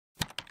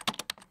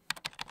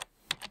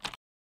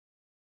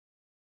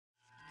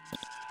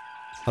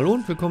Hallo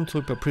und willkommen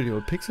zurück bei Pretty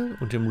Old Pixel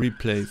und dem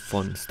Replay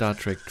von Star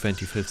Trek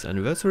 25th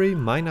Anniversary.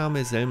 Mein Name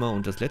ist Selma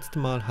und das letzte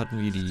Mal hatten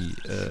wir die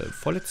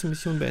vorletzte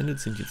Mission beendet,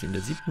 sind jetzt in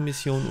der 7.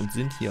 Mission und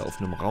sind hier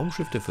auf einem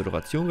Raumschiff der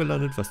Föderation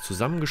gelandet, was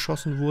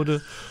zusammengeschossen wurde,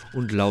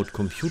 und laut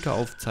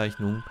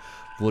Computeraufzeichnung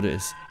wurde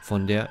es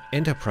von der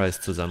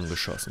Enterprise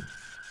zusammengeschossen.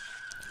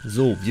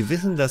 So, wir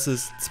wissen, dass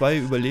es 2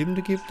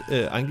 Überlebende gibt,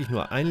 eigentlich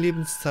nur ein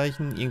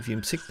Lebenszeichen irgendwie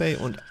im Sickbay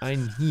und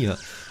ein hier.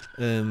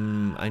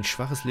 Ein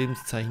schwaches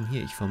Lebenszeichen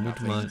hier. Ich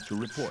vermute mal,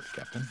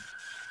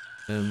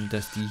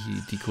 dass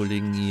die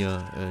Kollegen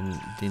hier,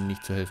 denen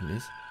nicht zu helfen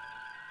ist.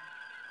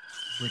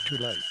 We're too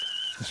late.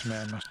 This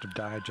man must have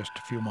died just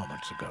a few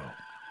moments ago.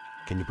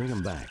 Can you bring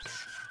him back?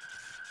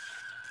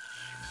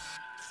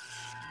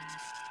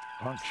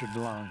 Punctured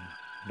lung,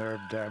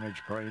 nerve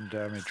damage, brain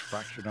damage,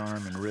 fractured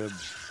arm and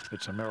ribs.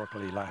 It's a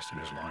miracle he lasted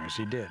as long as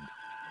he did.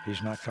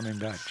 He's not coming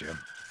back, Jim.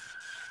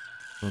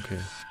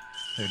 Okay.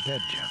 They're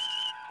dead, Jim.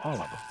 All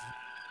of them.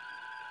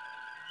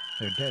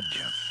 They're dead,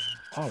 Jim.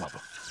 All of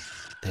them.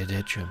 They're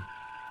dead, Jim.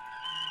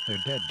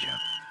 They're dead, Jim.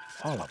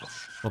 All of them.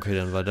 Okay,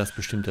 dann war das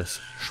bestimmt das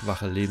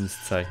schwache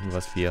Lebenszeichen,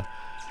 was wir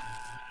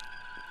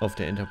auf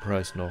der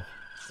Enterprise noch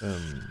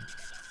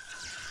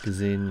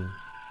gesehen,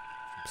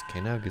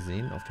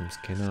 auf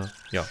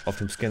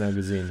dem Scanner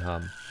gesehen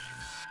haben.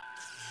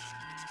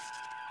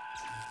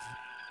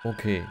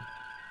 Okay.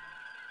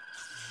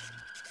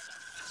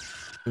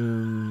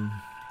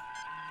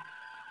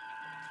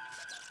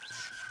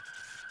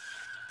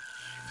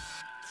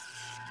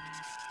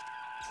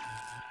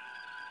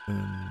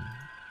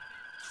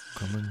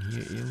 Kann man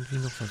hier irgendwie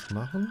noch was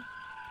machen?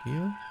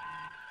 Hier?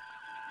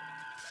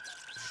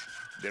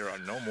 There are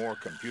no more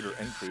computer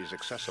entries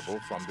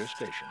accessible from this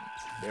station.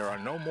 There are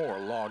no more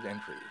log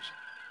entries.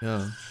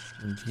 Ja,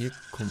 und hier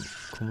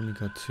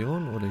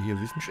Kommunikation oder hier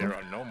There Wissenschaft?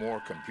 are no more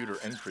computer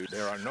entries.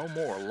 There are no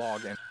more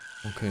log entries.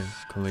 Okay,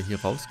 können wir hier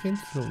rausgehen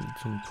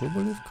zum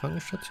Turbolift,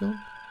 Krankenstation?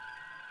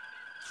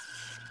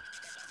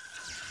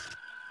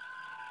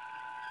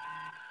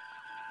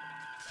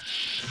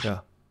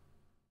 Ja.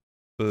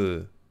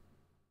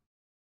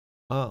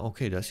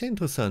 Okay, das ist ja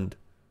interessant.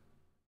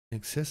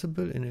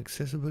 Inaccessible,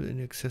 inaccessible,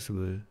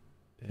 inaccessible.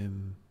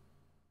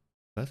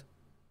 Was?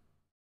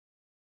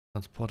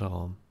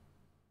 Transporterraum.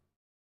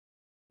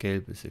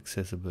 Gelb ist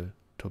accessible.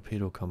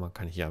 Torpedokammer,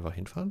 kann ich hier einfach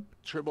hinfahren?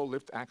 Turbo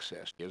lift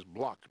access is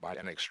blocked by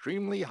an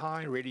extremely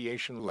high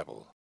radiation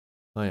level.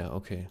 Ah ja,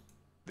 okay.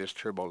 This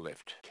turbo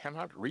lift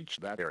cannot reach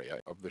that area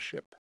of the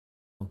ship.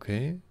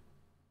 Okay.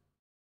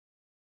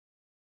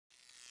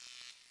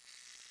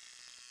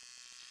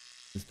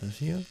 Was ist das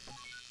hier?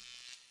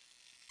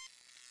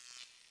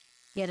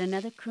 Yet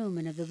another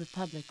crewman of the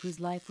Republic whose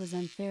life was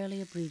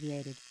unfairly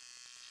abbreviated.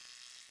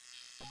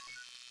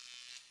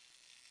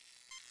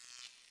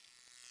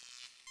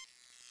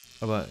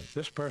 Aber,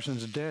 This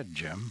person's dead,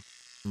 Jim.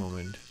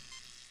 Moment.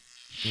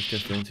 Nicht,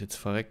 dass der uns jetzt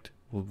verreckt.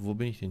 Wo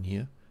bin ich denn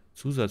hier?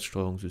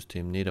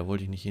 Zusatzsteuerungssystem. Nee, da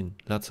wollte ich nicht hin.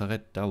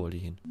 Lazarett, da wollte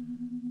ich hin.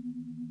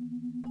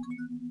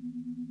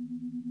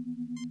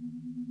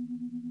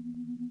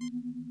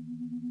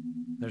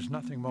 There's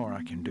nothing more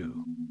I can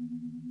do.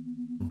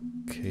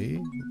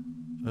 Okay.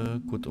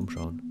 Kurz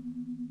umschauen.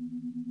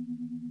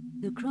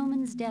 The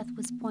crewman's death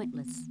was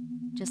pointless,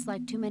 just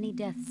like too many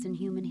deaths in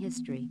human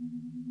history.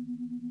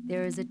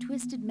 There is a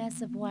twisted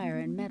mess of wire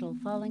and metal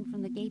falling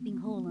from the gaping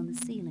hole in the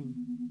ceiling.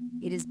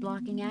 It is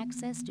blocking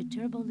access to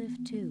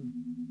Turbolift 2.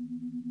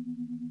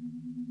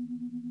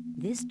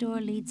 This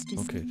door leads to...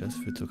 Okay, das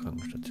führt zur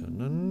Krankenstation.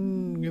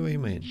 Dann gehen wir hier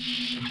mal hin.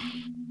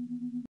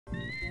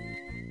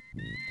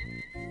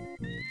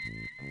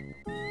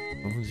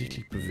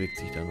 Offensichtlich bewegt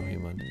sich da noch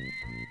jemand.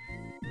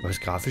 Aber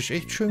ist grafisch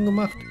echt schön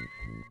gemacht.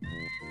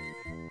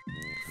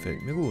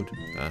 Gefällt mir gut.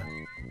 Ah.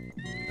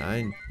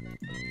 Nein.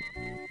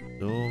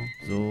 So.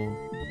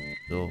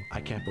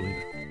 I can't believe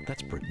it.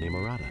 That's Brittany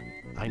Murata.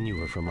 I knew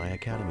her from my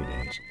academy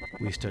days.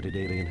 We studied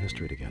alien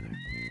history together.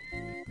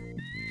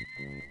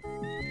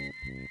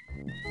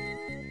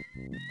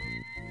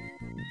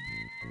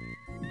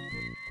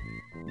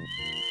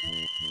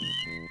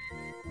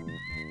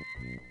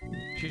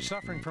 She's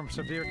suffering from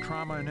severe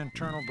trauma and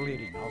internal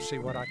bleeding. I'll see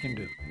what I can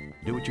do.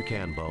 Do what you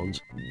can,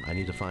 Bones. I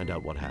need to find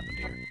out what happened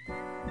here.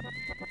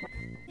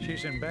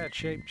 She's in bad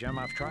shape, Jim.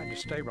 I've tried to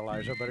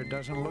stabilize her, but it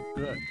doesn't look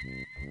good.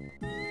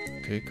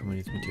 Okay, kann man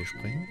jetzt mit dir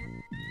sprechen?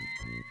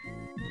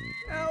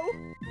 No,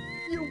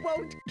 you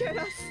won't get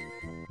us.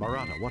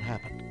 Murata, what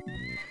happened?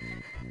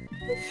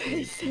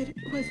 They said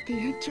it was the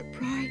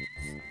Enterprise.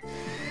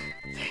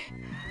 They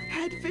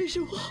had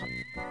visual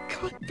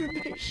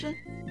confirmation.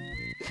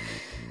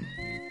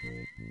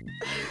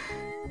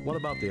 What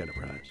about the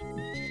Enterprise?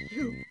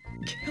 You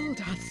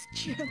killed us,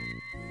 Jim.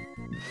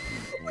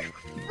 We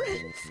were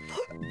friends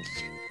for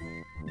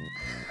you.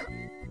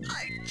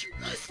 I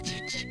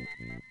trusted you.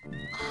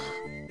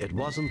 It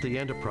wasn't the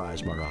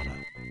Enterprise, Murata.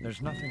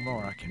 There's nothing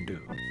more I can do.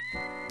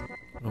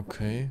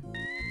 Okay.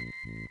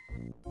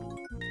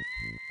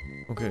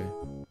 Okay.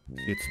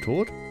 Ist sie jetzt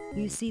tot?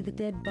 You see the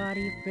dead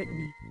body of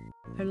Brittany.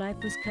 Her life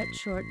was cut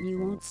short and you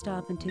won't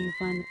stop until you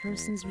find the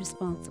persons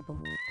responsible.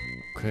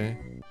 Okay.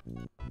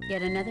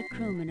 Yet another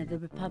crewman of the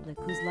Republic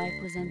whose life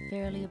was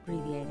unfairly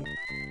abbreviated.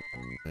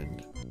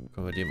 Moment.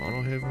 Können wir dem auch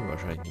noch helfen?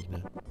 Wahrscheinlich nicht,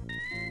 ne?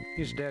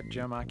 He's dead,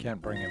 Jim. I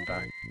can't bring him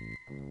back.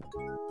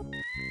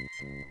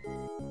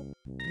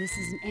 This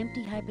is an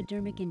empty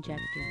hypodermic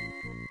injector.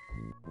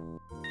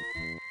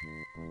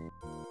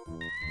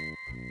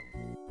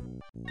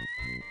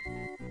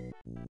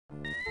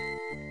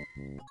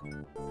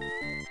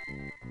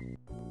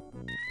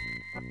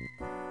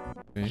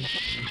 Okay.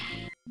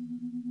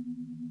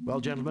 Well,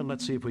 gentlemen,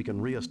 let's see if we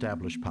can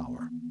re-establish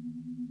power.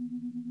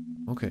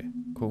 Okay.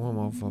 Gucken wir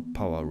mal, ob wir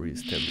Power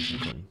re-establishen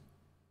können.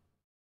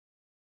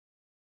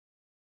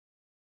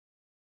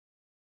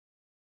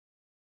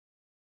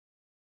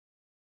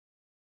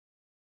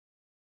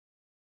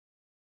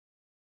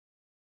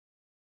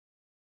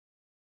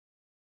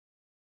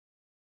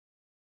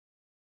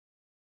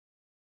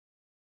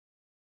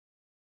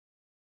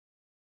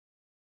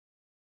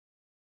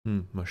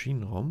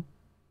 Maschinenraum.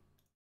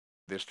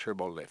 This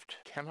turbo lift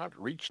cannot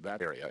reach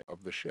that area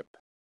of the ship.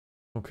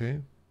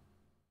 Okay.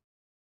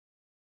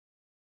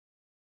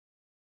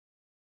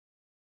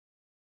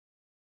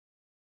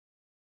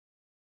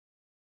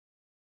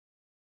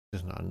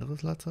 Ist das ein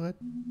anderes Lazarett?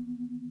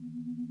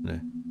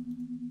 Ne.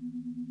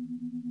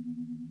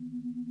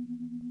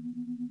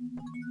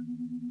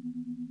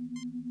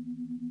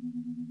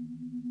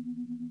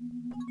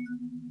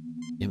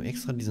 Die haben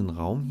extra diesen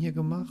Raum hier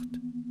gemacht.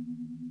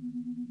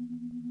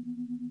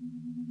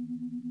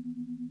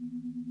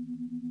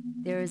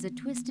 There is a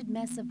twisted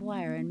mess of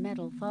wire and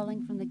metal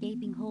falling from the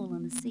gaping hole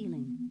in the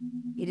ceiling.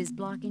 It is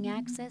blocking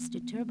access to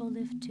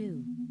Turbolift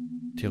 2.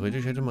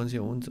 Theoretisch hätte man sie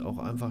uns auch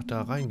einfach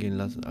da reingehen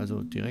lassen,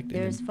 also direkt in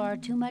There den... is far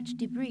too much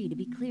debris to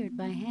be cleared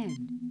by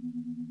hand.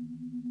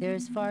 There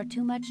is far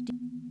too much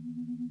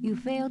You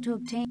fail to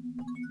obtain...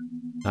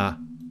 Ah.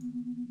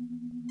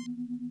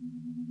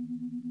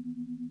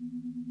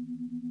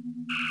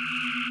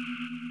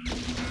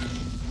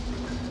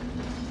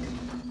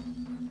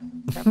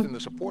 Captain, the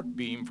support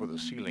beam for the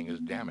ceiling is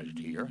damaged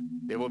here.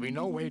 There will be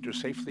no way to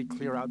safely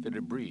clear out the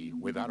debris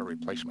without a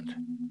replacement.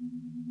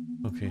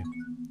 Okay.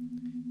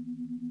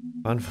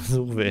 War ein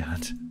Versuch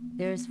wert.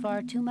 There is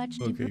far too much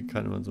debris. Okay,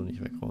 kann man so nicht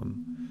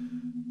wegräumen.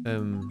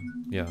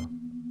 Ja.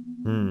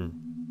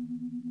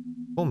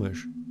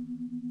 Komisch.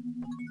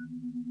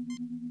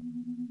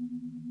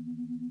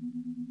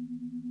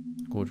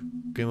 Gut,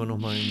 gehen wir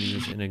nochmal in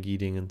dieses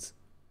Energiedingens.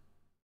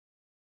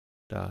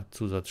 Da,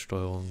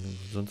 Zusatzsteuerung.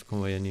 Sonst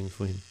kommen wir ja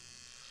nirgendwo hin.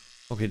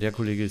 Okay, der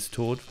Kollege ist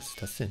tot. Was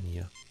ist das denn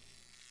hier?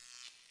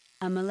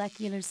 A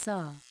molecular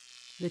saw.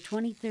 The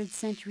 23rd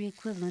century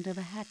equivalent of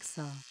a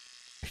hacksaw.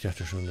 Ich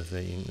dachte schon, das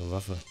wäre irgendeine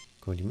Waffe.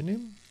 Können wir die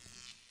mitnehmen?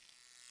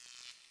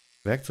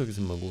 Werkzeug ist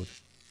immer gut.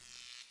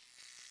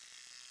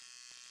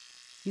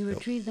 You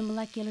retrieve the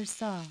molecular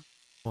saw.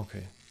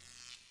 Okay.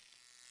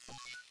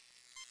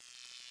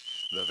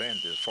 The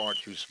vent is far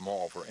too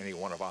small for any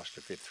one of us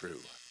to fit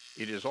through.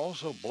 It is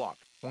also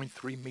blocked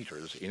 0.3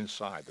 meters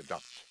inside the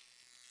duct.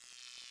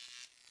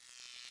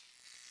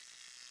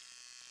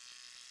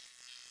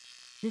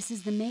 This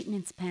is the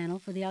maintenance panel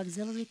for the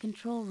auxiliary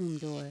control room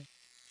door.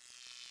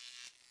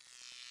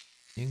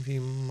 Irgendwie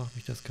macht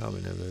mich das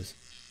Kabel nervös.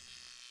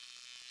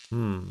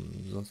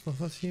 Sonst noch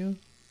was hier?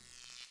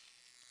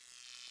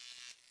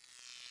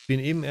 Ich bin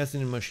eben erst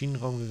in den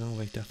Maschinenraum gegangen,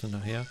 weil ich dachte,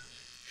 nachher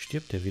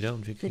stirbt er wieder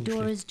und wir The kriegen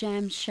door is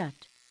jammed shut.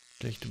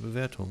 schlechte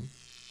Bewertung.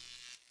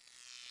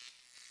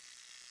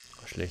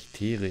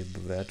 Schlechtere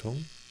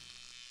Bewertung.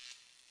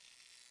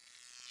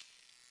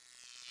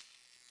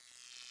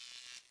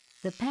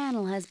 The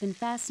panel has been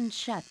fastened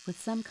shut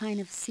with some kind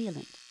of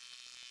sealant.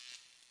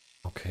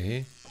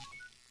 Okay.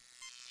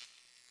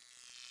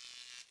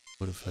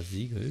 Wurde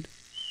versiegelt.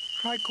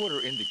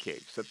 Tricorder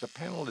indicates that the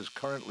panel is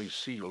currently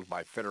sealed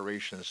by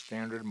Federation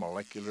standard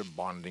molecular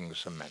bonding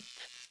cement.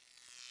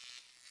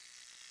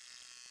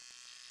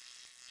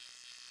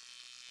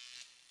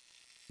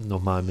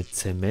 Nochmal mit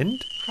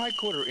Zement.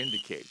 Tricorder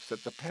indicates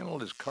that the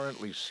panel is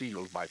currently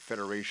sealed by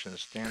Federation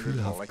standard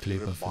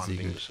molecular Kühlhaftkleber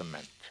bonding versiegelt.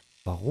 cement.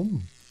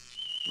 Warum?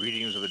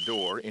 Readings of the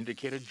door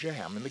indicate a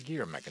jam in the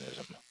gear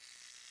mechanism.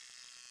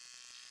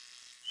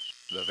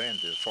 The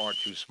vent is far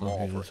too small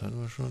Okay, for... das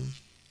hatten wir schon.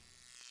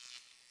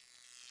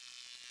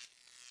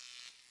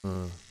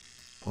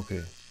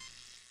 Okay.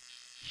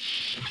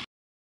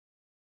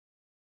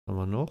 Haben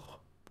wir noch?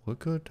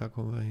 Brücke, da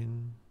kommen wir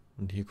hin.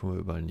 Und hier kommen wir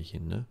überall nicht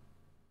hin, ne?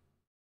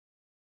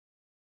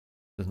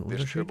 Das ist ein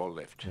This Unterschied? turbo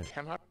lift Ja.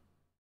 cannot...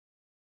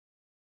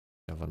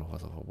 Da war noch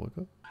was auf der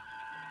Brücke.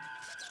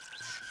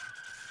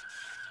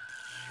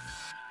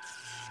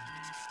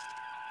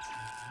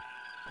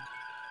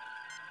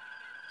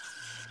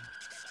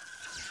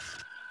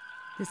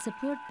 The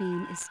support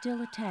beam is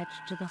still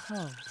attached to the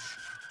hull.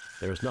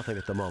 There is nothing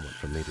at the moment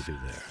for me to do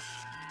there.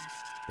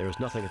 There is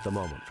nothing at the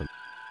moment for...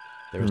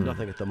 There is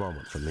nothing at the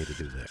moment for me to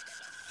do there.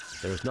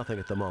 There is nothing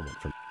at the moment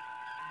for...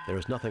 There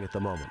is nothing at the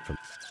moment for...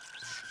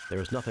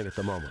 There is nothing at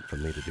the moment for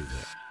me to do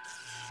there.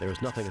 There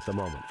is nothing at the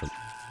moment for...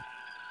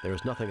 There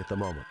is nothing at the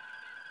moment.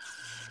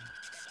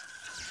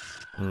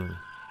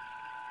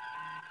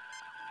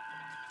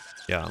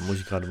 Ja, muss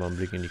ich gerade mal einen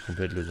Blick in die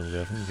Komplettlösung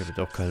werfen. Ich habe jetzt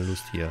auch keine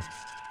Lust hier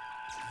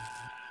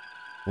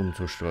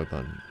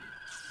rumzustolpern.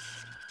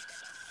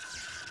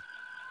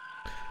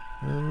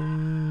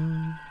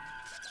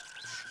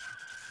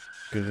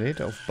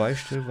 Gerät auf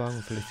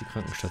Beistellwagen, vielleicht die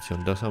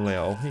Krankenstation. Das haben wir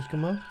ja auch nicht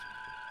gemacht.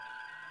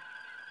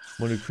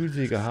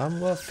 Molekülsäge haben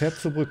wir. Fährt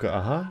zur Brücke.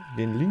 Aha.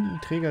 Den linken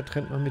Träger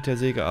trennt man mit der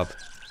Säge ab.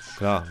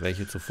 Klar, wäre ich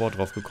jetzt sofort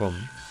drauf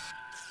gekommen.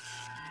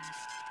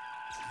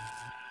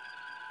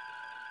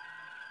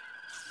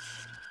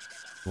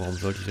 Warum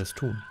sollte ich das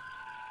tun?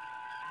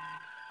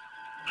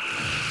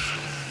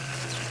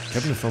 Ich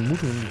habe eine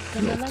Vermutung,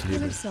 The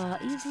molecular saw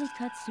easily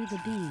cuts through the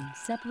beam,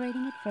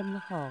 separating it from the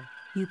hull.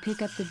 You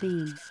pick up the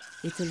beam.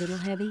 It's a little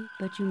heavy,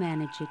 but you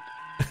manage it.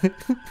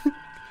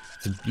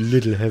 It's a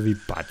little heavy,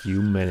 but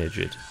you manage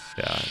it.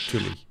 Ja,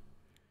 natürlich.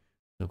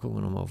 Dann gucken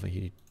wir nochmal, ob wir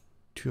hier die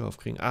Tür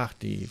aufkriegen. Ach,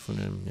 die von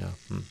dem, ja.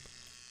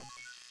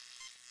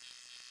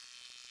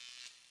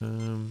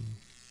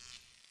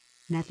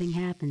 Nothing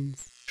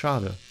happens.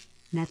 Schade.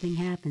 Nothing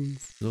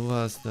happens. So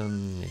war es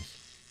dann nicht.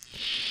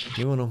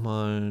 Gehen wir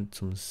nochmal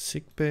zum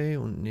Sickbay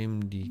und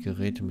nehmen die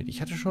Geräte mit. Ich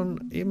hatte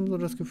schon eben so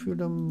das Gefühl,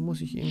 da muss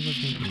ich irgendwas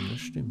mitnehmen.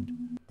 Das stimmt.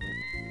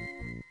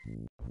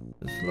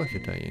 Das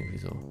leuchtet da irgendwie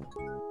so.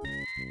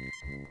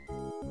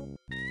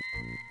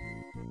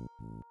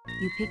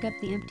 You pick up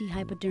the empty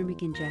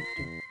hypodermic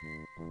injector.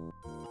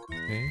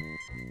 Okay.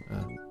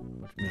 Wollte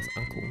ich mir das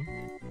angucken?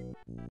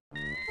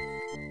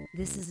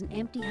 This is an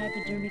empty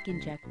hypodermic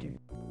injector.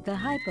 The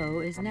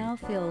hypo is now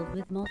filled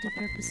with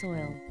multipurpose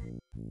oil.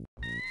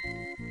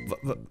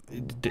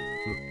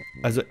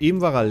 Also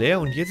eben war er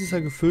leer und jetzt ist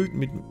er gefüllt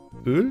mit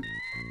Öl?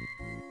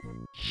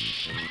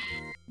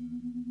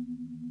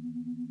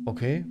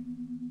 Okay.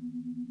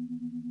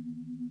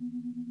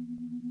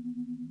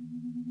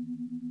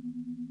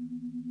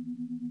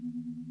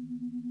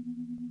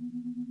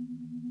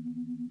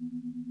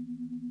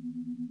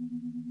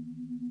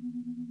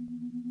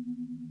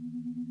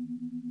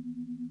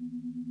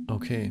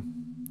 Okay.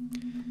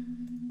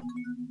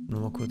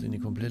 Nochmal kurz in die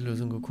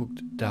Komplettlösung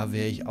geguckt. Da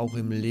wäre ich auch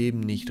im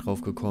Leben nicht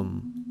drauf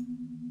gekommen.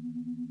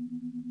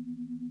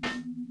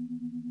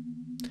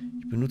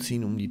 Ich benutze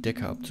ihn, um die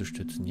Decke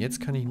abzustützen. Jetzt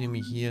kann ich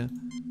nämlich hier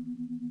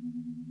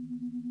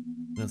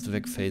das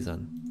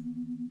wegphasern.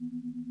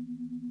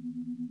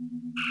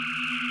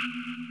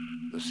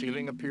 The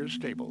ceiling appears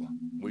stable.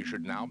 We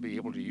should now be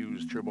able to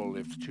use Turbo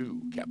Lift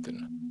 2,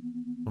 Captain.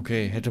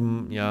 Okay, hätte,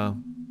 ja...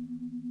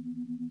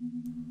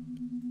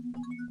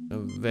 Da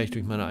wäre ich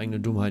durch meine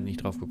eigene Dummheit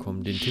nicht drauf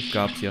gekommen. Den Tipp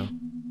gab's ja.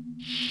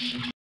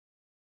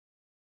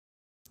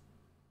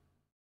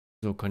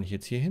 So, kann ich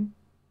jetzt hier hin?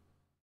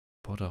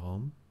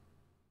 Porterraum.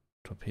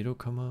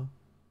 Torpedokammer.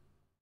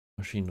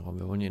 Maschinenraum.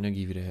 Wir wollen die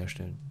Energie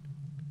wiederherstellen.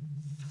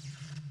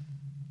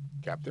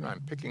 Captain,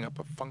 I'm picking up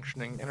a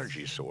functioning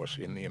energy source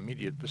in the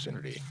immediate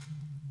vicinity.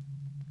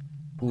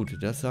 Gut,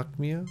 das sagt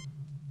mir,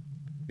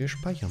 wir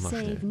speichern mal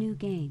Save schnell. new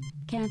game.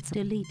 Cancel,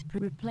 delete,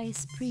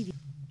 replace previous.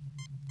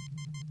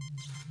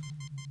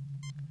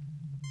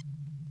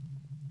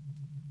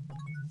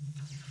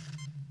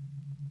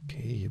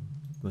 Okay,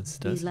 was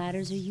ist These das?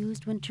 ladders are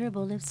used when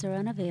turbo lifts are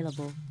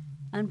unavailable.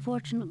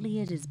 Unfortunately,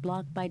 it is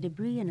blocked by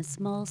debris and a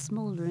small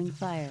smoldering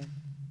fire.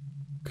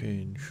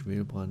 Okay, ein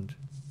Schwelbrand.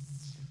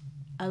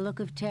 A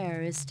look of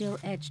terror is still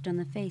etched on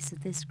the face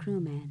of this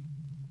crewman.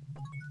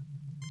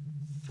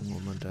 Gucken,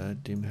 ob man da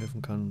dem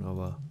helfen kann,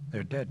 aber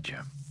They're dead,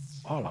 Jim.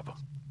 All of them.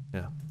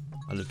 ja,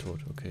 alle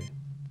tot, okay. Was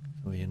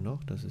haben wir hier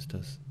noch? Das ist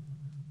das.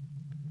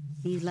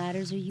 These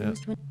ladders are Ja,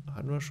 used when...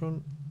 hatten wir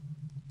schon.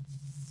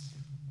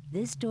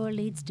 This door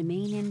leads to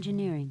main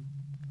engineering.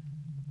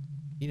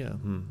 Wieder,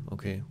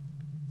 okay.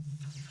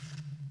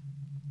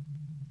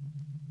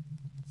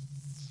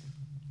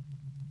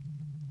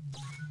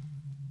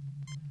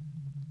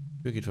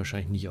 Tür geht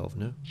wahrscheinlich nicht auf,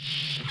 ne?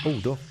 Oh,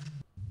 doch.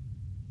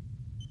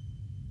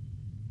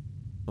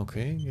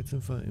 Okay, jetzt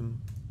sind wir im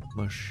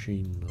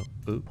Maschinenraum.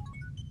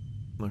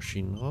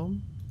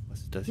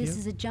 Was ist das hier? This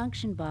is a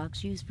junction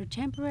box used for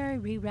temporary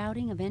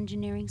rerouting of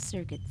engineering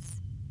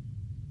circuits.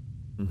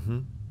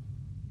 Mhm.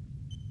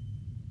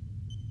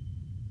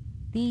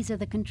 These are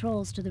the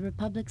controls to the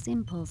Republic's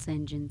impulse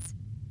engines.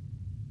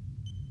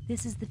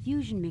 This is the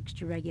fusion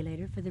mixture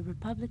regulator for the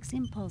Republic's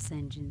impulse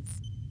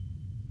engines.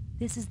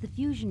 This is the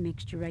fusion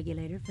mixture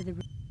regulator for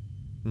the...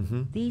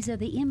 Mhm. These are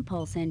the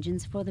impulse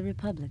engines for the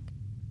Republic.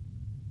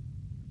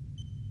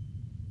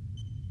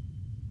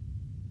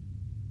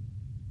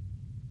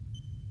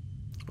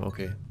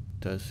 Okay,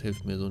 das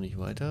hilft mir so nicht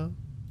weiter.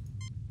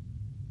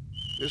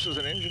 This is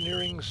an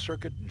engineering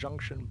circuit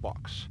junction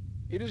box.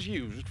 It is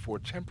used for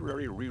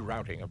temporary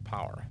rerouting of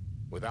power.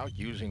 Without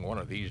using one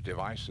of these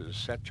devices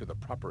set to the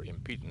proper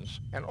impedance,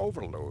 an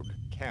overload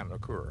can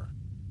occur.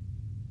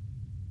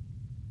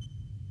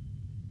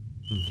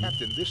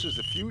 Captain, this is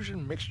the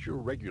fusion mixture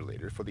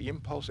regulator for the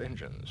impulse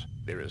engines.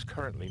 There is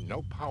currently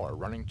no power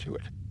running to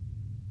it.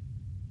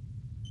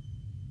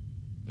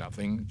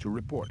 Nothing to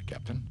report,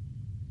 Captain.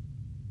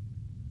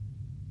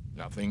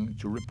 Nothing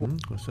to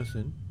report. Was ist das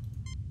denn?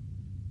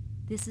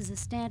 This is a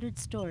standard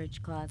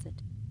storage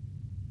closet.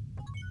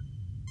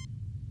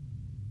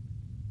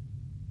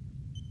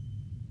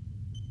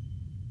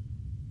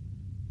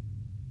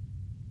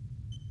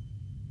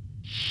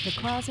 The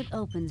closet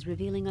opens,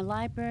 revealing a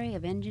library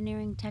of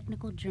engineering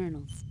technical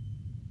journals.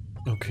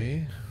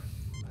 Okay.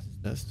 Was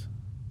ist das?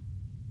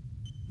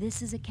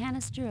 This is a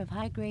canister of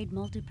high-grade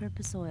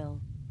multipurpose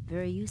oil,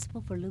 very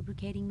useful for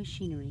lubricating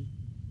machinery.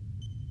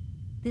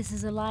 This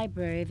is a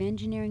library of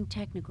engineering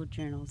technical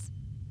journals.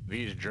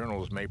 These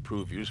journals may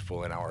prove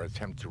useful in our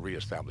attempt to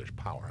re-establish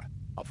power.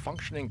 A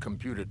functioning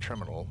computer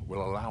terminal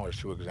will allow us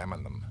to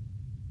examine them.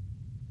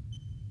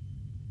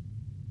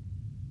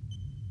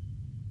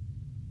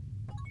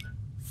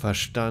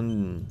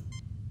 Verstanden.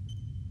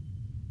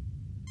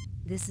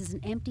 This is an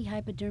empty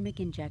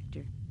hypodermic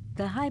injector.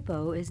 The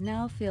hypo is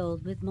now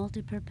filled with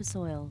multipurpose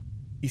oil.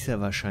 Ist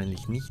er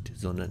wahrscheinlich nicht,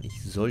 sondern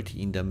ich sollte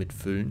ihn damit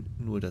füllen.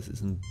 Nur das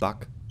ist ein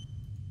Bug.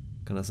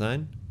 Kann das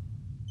sein?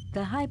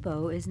 The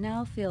hypo is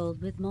now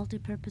filled with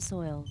multipurpose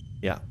oil.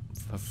 Ja,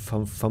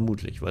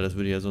 vermutlich, weil das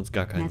würde ja sonst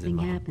gar keinen Sinn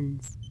Nothing machen.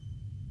 happens.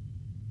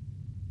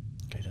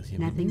 Kann ich das hier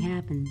Nothing mitnehmen?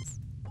 happens.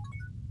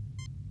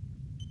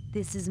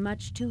 This is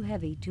much too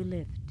heavy to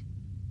lift.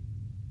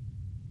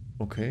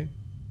 Okay.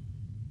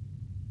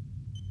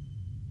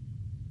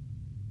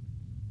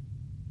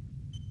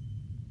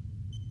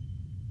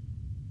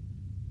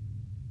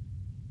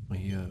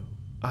 Hier.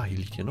 Ah, hier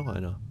liegt hier noch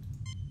einer.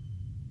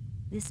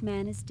 This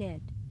man is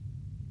dead.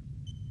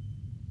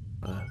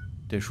 Ah,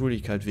 der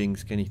Schuldigkeit wegen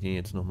scanne ich den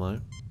jetzt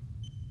nochmal.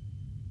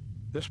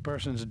 This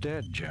person's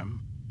dead,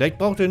 Jim. Vielleicht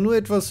braucht er nur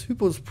etwas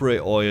Hypospray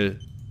Oil.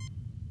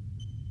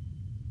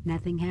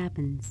 Nothing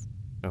happens.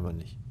 Kann man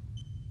nicht.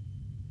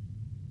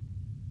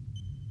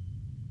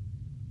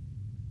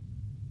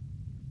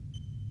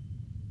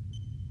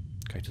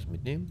 Kann ich das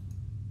mitnehmen?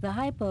 The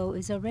hypo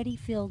is already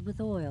filled with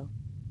oil.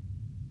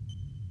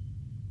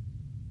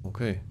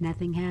 Okay.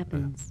 Nothing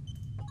happens.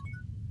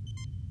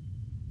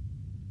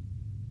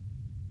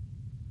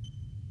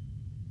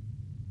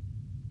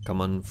 Kann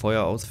man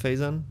Feuer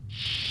ausphasern?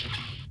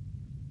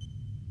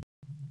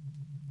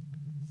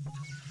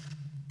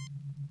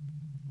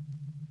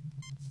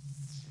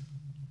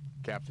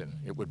 Captain,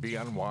 it would be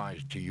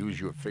unwise to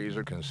use your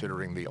phaser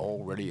considering the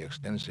already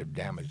extensive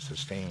damage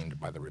sustained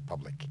by the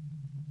Republic.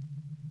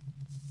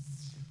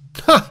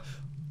 Ha!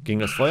 Ging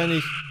das Feuer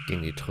nicht?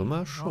 Gegen die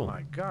Trümmer Oh schon.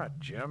 my God,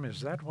 Jim, is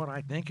that what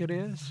I think it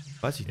is?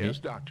 Weiß ich Yes,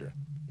 nicht. Doctor.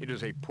 It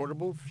is a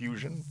portable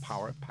fusion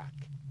power pack.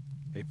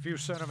 A few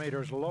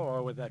centimeters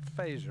lower with that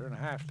phaser and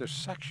half this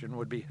section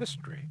would be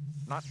history,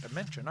 not to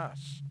mention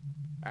us.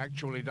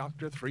 Actually,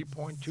 Doctor,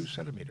 3.2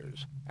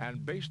 centimeters.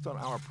 And based on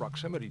our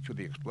proximity to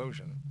the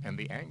explosion and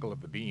the angle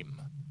of the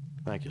beam.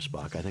 Thank you,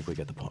 Spock. I think we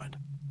get the point.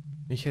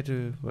 Ich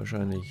hätte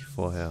wahrscheinlich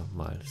vorher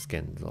mal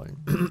scannen sollen.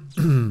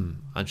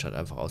 Anstatt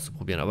einfach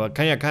auszuprobieren. Aber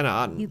kann ja keiner You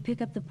ahnen,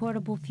 pick up the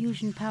portable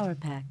fusion power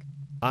pack.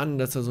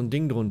 dass da so ein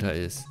Ding drunter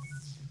ist.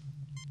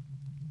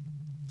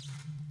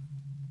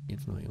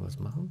 Jetzt noch irgendwas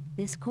machen?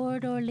 This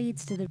corridor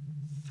leads to the...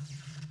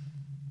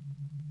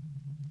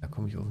 Da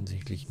komme ich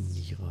offensichtlich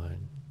nie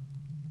rein.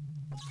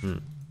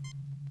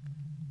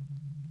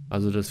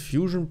 Also das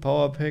Fusion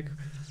Power Pack.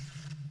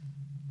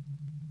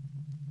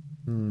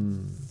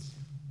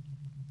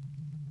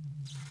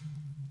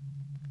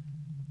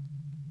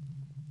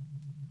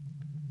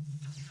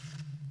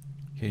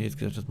 Ich hätte jetzt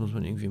gedacht, das muss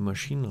man irgendwie im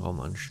Maschinenraum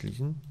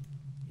anschließen.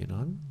 Hier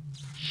dran.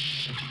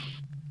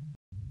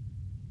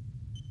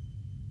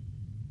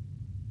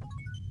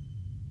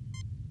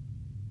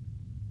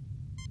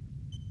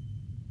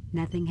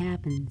 Nothing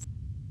happens.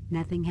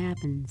 Nothing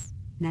happens.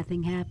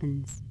 Nothing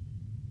happens.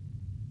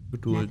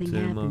 Geduld, Nothing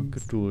Selma, happens.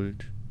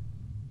 Geduld.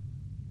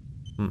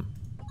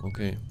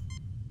 Okay.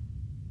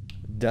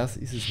 Das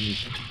ist es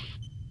nicht.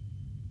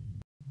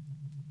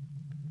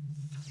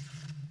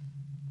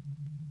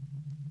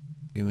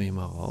 Gehen wir hier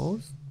mal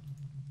raus.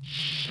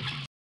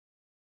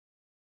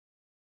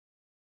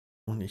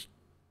 Und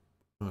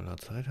la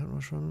Zeit hatten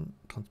wir schon.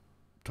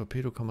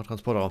 Torpedokammer,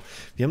 Transporterraum.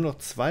 Wir haben noch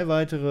 2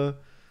 weitere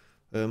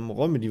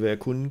Räume, die wir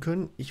erkunden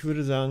können. Ich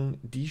würde sagen,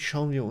 die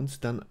schauen wir uns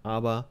dann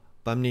aber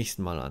beim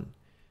nächsten Mal an.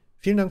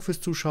 Vielen Dank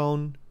fürs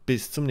Zuschauen.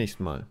 Bis zum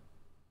nächsten Mal.